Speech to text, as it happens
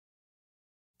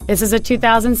This is a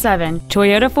 2007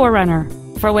 Toyota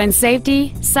 4Runner for when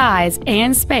safety, size,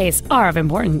 and space are of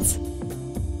importance.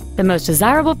 The most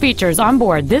desirable features on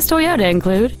board this Toyota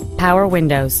include power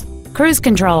windows, cruise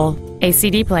control, a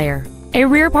CD player, a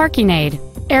rear parking aid,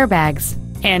 airbags,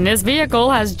 and this vehicle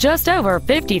has just over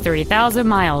 53,000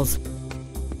 miles.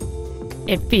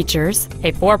 It features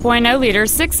a 4.0-liter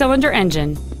six-cylinder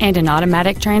engine and an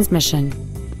automatic transmission.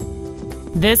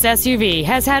 This SUV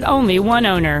has had only one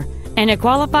owner, and it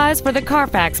qualifies for the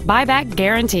Carfax buyback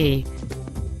guarantee.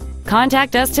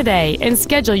 Contact us today and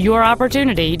schedule your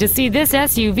opportunity to see this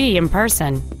SUV in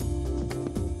person.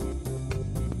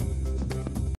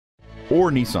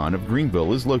 Orr Nissan of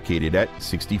Greenville is located at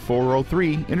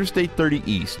 6403 Interstate 30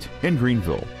 East in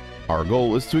Greenville. Our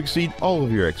goal is to exceed all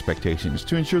of your expectations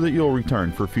to ensure that you'll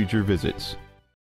return for future visits.